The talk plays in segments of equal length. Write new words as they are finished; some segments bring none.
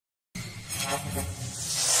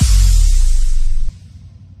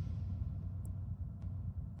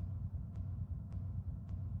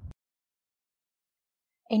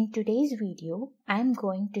In today's video, I am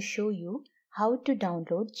going to show you how to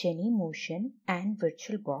download Genymotion and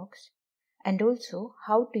VirtualBox and also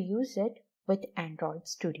how to use it with Android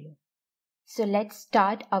Studio. So let's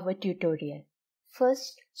start our tutorial.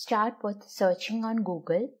 First, start with searching on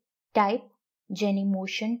Google. Type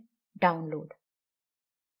Genymotion download.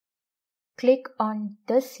 Click on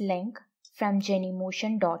this link from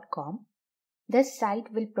genymotion.com. This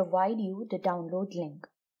site will provide you the download link.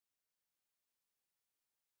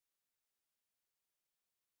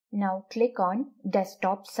 Now click on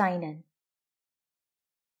Desktop Sign In.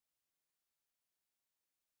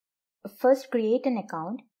 First, create an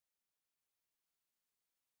account.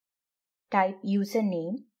 Type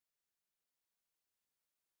username.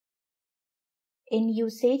 In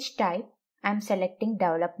usage type, I am selecting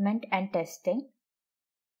development and testing.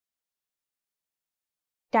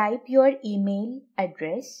 Type your email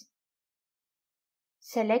address.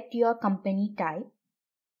 Select your company type.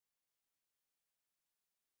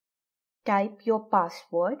 Type your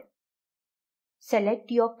password. Select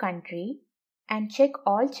your country and check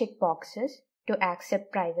all checkboxes to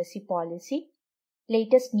accept privacy policy,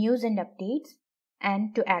 latest news and updates,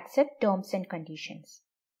 and to accept terms and conditions.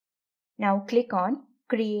 Now click on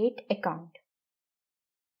Create Account.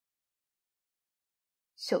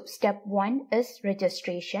 So step 1 is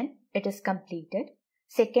registration. It is completed.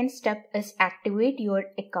 Second step is activate your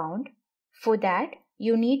account. For that,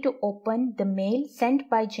 you need to open the mail sent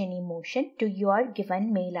by Genymotion to your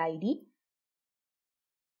given mail ID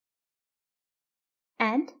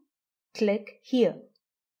and click here.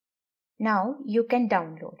 Now you can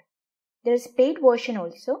download. There is paid version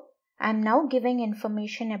also. I am now giving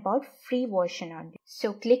information about free version only.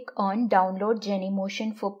 So click on Download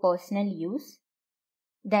Genymotion for personal use.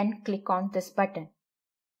 Then click on this button.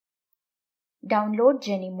 Download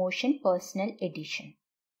Genymotion Personal Edition.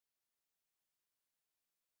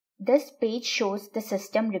 This page shows the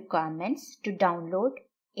system requirements to download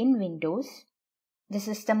in Windows. The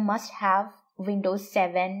system must have Windows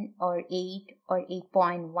 7 or 8 or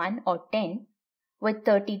 8.1 or 10 with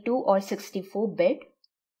 32 or 64 bit.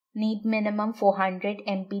 Need minimum 400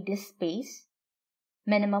 MB disk space,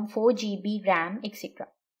 minimum 4 GB RAM, etc.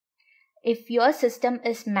 If your system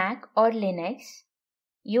is Mac or Linux,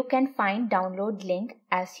 you can find download link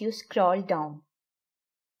as you scroll down.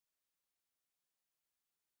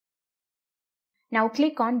 Now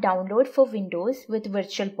click on Download for Windows with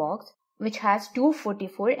VirtualBox, which has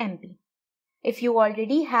 244 MB. If you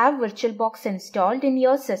already have VirtualBox installed in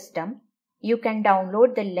your system, you can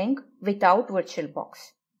download the link without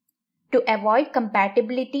VirtualBox. To avoid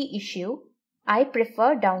compatibility issue, I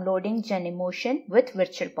prefer downloading Genymotion with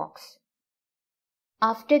VirtualBox.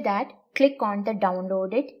 After that, click on the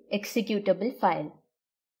downloaded executable file.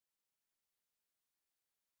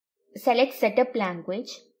 Select Setup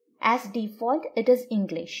Language. As default, it is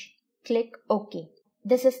English. Click OK.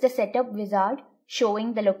 This is the setup wizard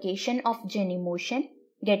showing the location of Genymotion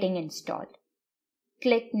getting installed.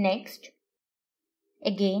 Click Next.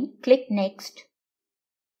 Again, click Next.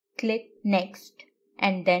 Click Next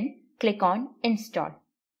and then click on Install.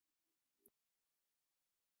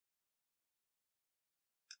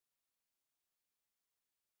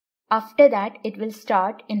 After that, it will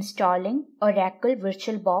start installing Oracle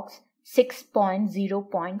VirtualBox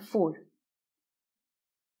 6.0.4.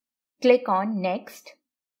 Click on Next.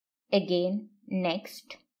 Again,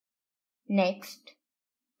 Next. Next.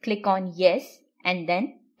 Click on Yes and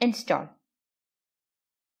then Install.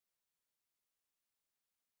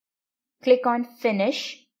 Click on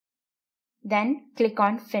Finish. Then click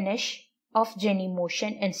on Finish of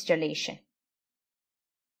Genymotion installation.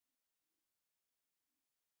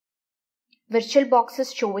 VirtualBox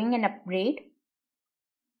is showing an upgrade.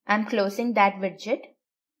 I am closing that widget.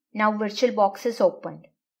 Now VirtualBox is opened.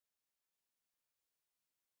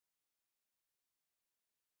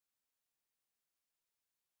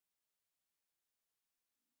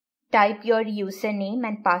 Type your username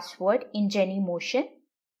and password in Genymotion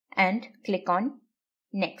and click on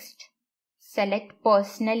Next. Select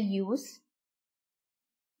Personal Use,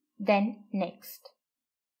 then Next.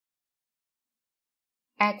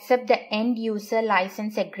 Accept the End User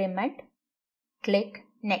License Agreement. Click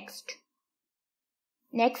Next.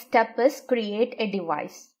 Next step is Create a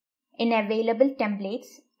device. In available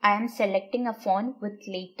templates, I am selecting a phone with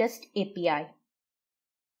latest API.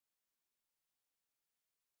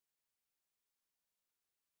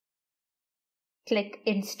 Click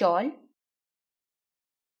Install.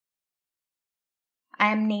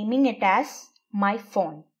 I am naming it as My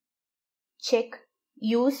Phone. check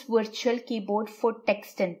Use Virtual Keyboard for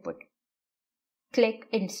text input. Click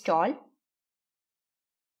Install.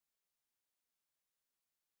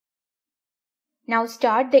 Now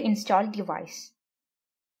start the installed device.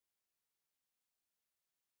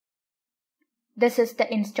 This is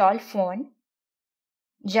the installed phone,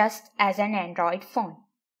 just as an Android phone,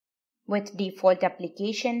 with default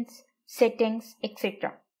applications, settings,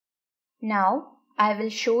 etc. Now I will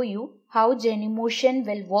show you how Genymotion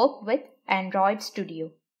will work with Android Studio.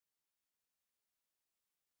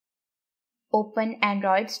 Open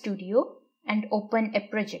Android Studio and open a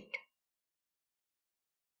project.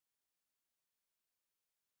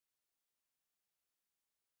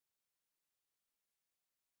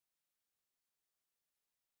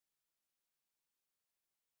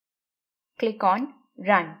 Click on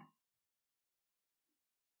Run.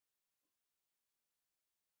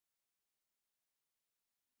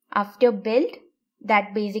 After build,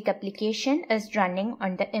 that basic application is running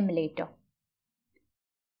on the emulator.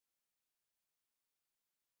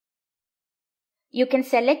 You can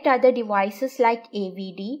select other devices like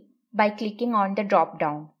AVD by clicking on the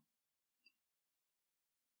drop-down.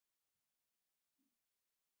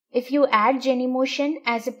 If you add Genymotion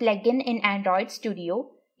as a plugin in Android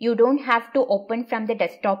Studio, you don't have to open from the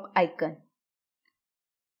desktop icon.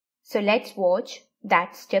 So let's watch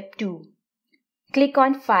that step 2. Click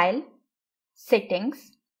on File,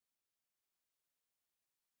 Settings,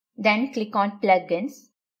 then click on Plugins.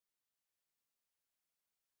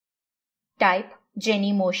 Type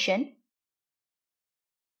Genymotion.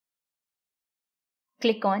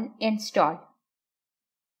 Click on Install.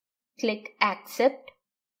 Click Accept.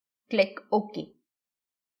 Click OK.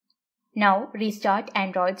 Now restart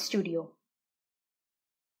Android Studio.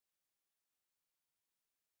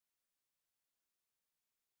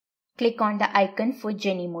 Click on the icon for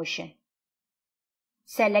Genymotion.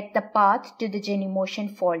 Select the path to the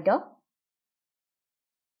Genymotion folder.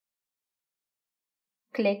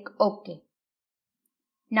 Click OK.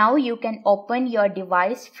 Now you can open your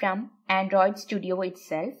device from Android Studio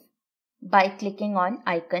itself by clicking on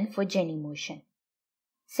icon for Genymotion.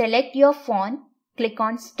 Select your phone, click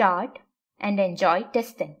on Start and enjoy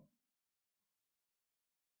testing.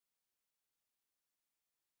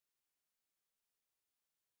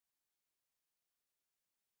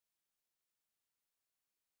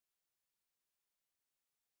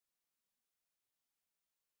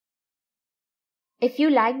 If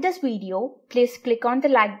you like this video, please click on the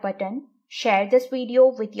like button, share this video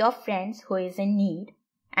with your friends who is in need,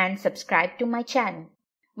 and subscribe to my channel.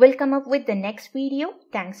 We'll come up with the next video.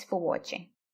 Thanks for watching.